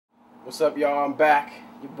What's up, y'all? I'm back.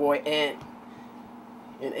 Your boy Ant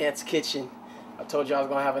in Ant's Kitchen. I told you I was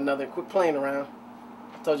gonna have another. Quit playing around.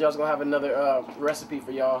 I told you I was gonna have another recipe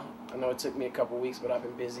for y'all. I know it took me a couple weeks, but I've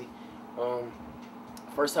been busy.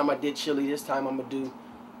 First time I did chili. This time I'm gonna do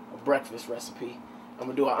a breakfast recipe. I'm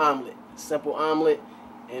gonna do an omelet, simple omelet,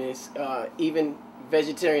 and it's even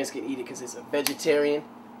vegetarians can eat it because it's a vegetarian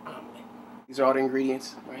omelet. These are all the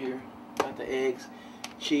ingredients right here. Got the eggs,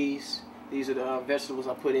 cheese. These are the vegetables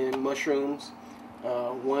I put in: mushrooms,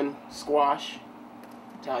 one squash,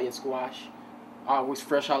 Italian squash, always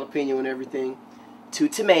fresh jalapeno and everything, 2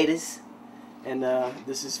 tomatoes, and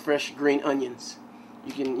this is fresh green onions.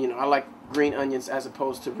 You can, I like green onions as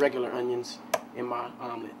opposed to regular onions in my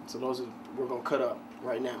omelet. So those are we're gonna cut up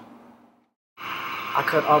right now. I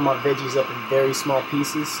cut all my veggies up in very small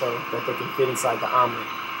pieces so that they can fit inside the omelet.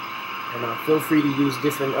 And feel free to use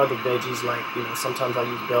different other veggies, like, sometimes I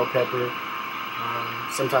use bell pepper.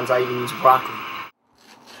 Sometimes I even use broccoli.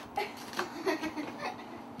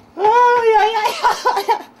 Oh,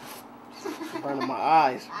 yeah. Burning my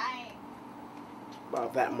eyes.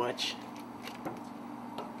 About that much.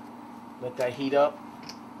 Let that heat up.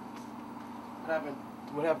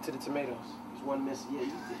 What happened to the tomatoes? There's one missing. Yeah,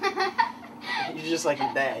 you did. You're just like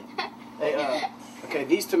your dad. Hey, okay,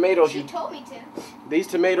 these tomatoes. You told me to. These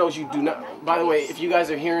tomatoes you do not. By the way, if you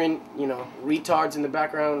guys are hearing, retards in the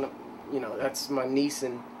background, that's my niece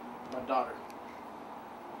and my daughter.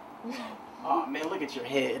 Oh man, look at your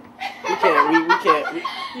head. We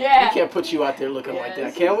can't put you out there looking like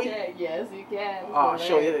that, can we? Yes, you can. Oh,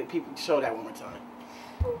 show that one more time.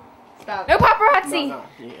 Stop. No paparazzi. No,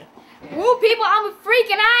 yeah. Woo, people, I'm a freak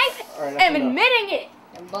and I am admitting it.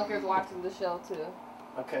 And Bunker's watching the show too.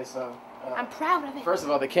 Okay, so. I'm proud of it. First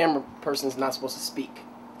of all, the camera person's not supposed to speak.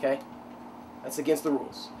 Okay, that's against the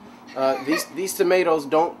rules. These tomatoes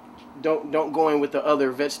don't go in with the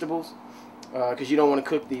other vegetables because you don't want to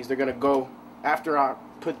cook these. They're gonna go after I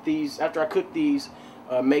cook these.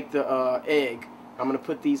 Make the egg. I'm gonna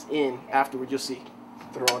put these in afterward. You'll see.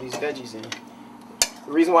 Throw all these veggies in.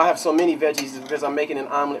 The reason why I have so many veggies is because I'm making an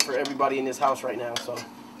omelet for everybody in this house right now. So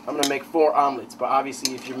I'm gonna make 4 omelets. But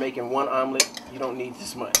obviously, if you're making 1 omelet, you don't need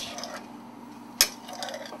this much.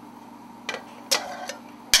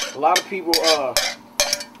 A lot of people,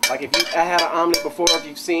 like I had an omelet before, if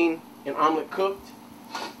you've seen an omelet cooked,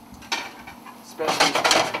 especially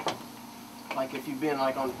like if you've been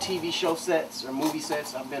like on TV show sets or movie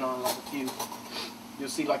sets, I've been on like a few, you'll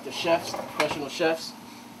see like the chefs, the professional chefs,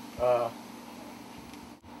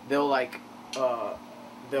 they'll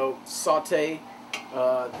saute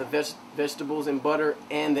the vegetables and butter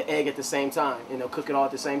and the egg at the same time, and they'll cook it all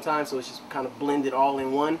at the same time, so it's just kind of blended all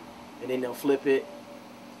in one, and then they'll flip it.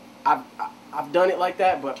 I've done it like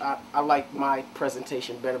that, but I like my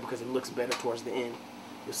presentation better because it looks better towards the end.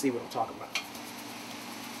 You'll see what I'm talking about.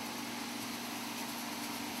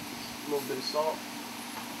 A little bit of salt.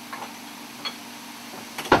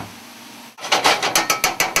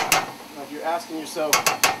 Now if you're asking yourself,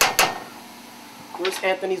 where's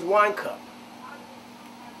Anthony's wine cup? I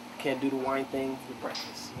can't do the wine thing for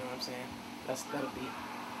breakfast. You know what I'm saying?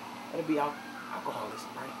 That'll be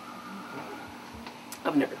alcoholism, right?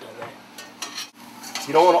 I've never done that.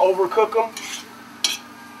 You don't want to overcook them.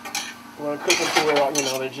 You want to cook them to where,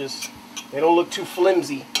 they don't look too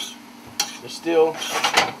flimsy. They're still,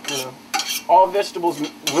 all vegetables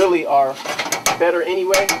really are better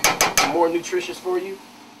anyway, more nutritious for you,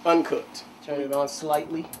 uncooked. Turn it on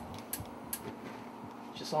slightly,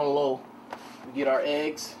 just on low. We get our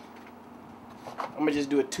eggs. I'm going to just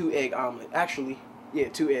do a 2-egg omelet. Actually, yeah,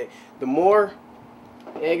 2 egg. The more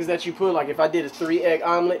eggs that you put, like if I did a 3-egg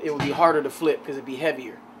omelet, it would be harder to flip because it'd be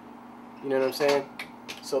heavier. You know what I'm saying?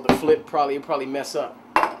 So the flip probably mess up.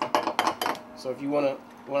 So if you want to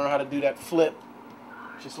learn how to do that flip,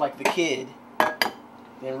 just like the kid,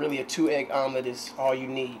 then really a 2-egg omelet is all you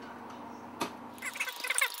need.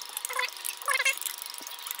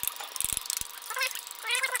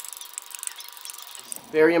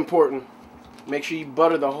 Very important. Make sure you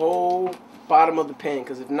butter the whole bottom of the pan,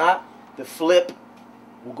 because if not, the flip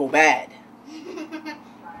will go bad.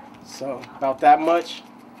 So about that much.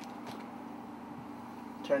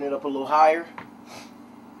 Turn it up a little higher.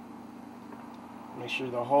 Make sure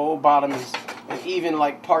the whole bottom is, and even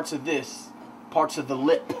like parts of the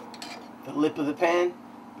lip of the pan,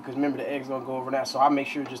 because remember the eggs gonna go over that. So I make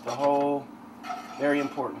sure just the whole, very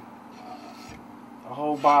important, the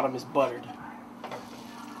whole bottom is buttered.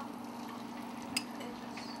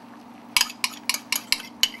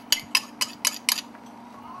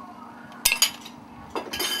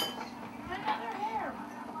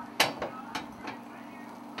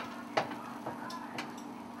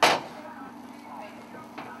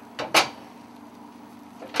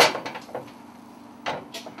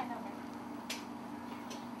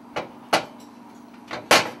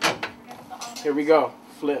 Here we go.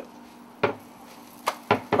 Flip.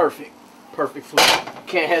 Perfect. Perfect flip.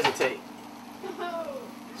 Can't hesitate.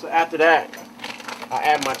 So after that, I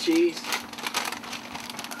add my cheese.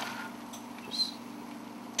 Just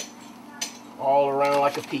all around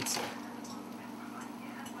like a pizza.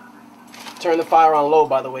 Turn the fire on low,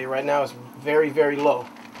 by the way. Right now it's very, very low.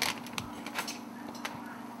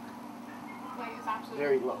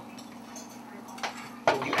 Very low.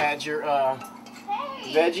 So you add your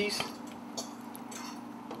veggies.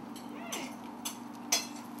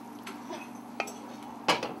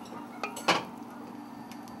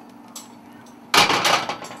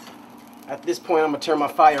 At this point, I'm going to turn my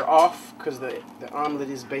fire off because the omelet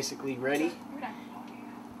is basically ready.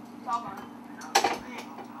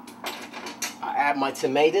 I add my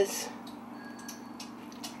tomatoes.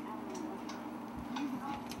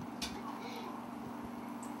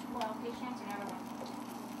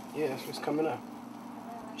 Yeah, that's what's coming up.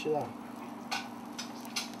 Chill out.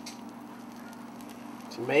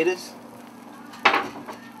 Tomatoes.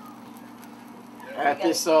 Add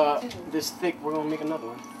this this thick. We're gonna make another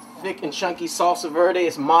one. Thick and chunky salsa verde.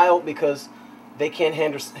 It's mild because they can't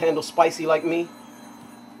handle spicy like me.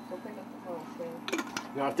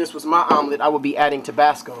 Now, if this was my omelet, I would be adding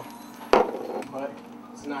Tabasco, but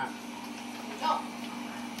it's not.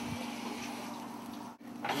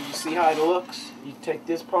 You see how it looks? You take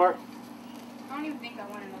this part. I don't even think I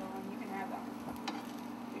want another one. You can have that.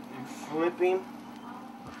 You flip him.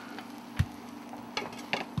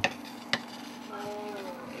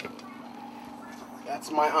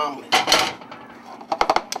 That's my omelet.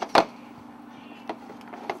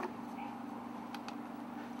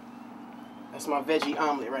 That's my veggie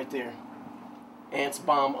omelet right there. Ants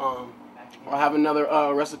Bomb. I'll have another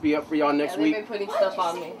recipe up for y'all next week. They've been putting stuff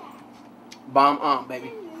on me. Bomb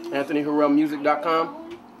baby.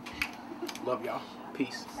 AnthonyHarrellMusic.com. Love y'all.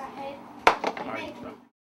 Peace. All right.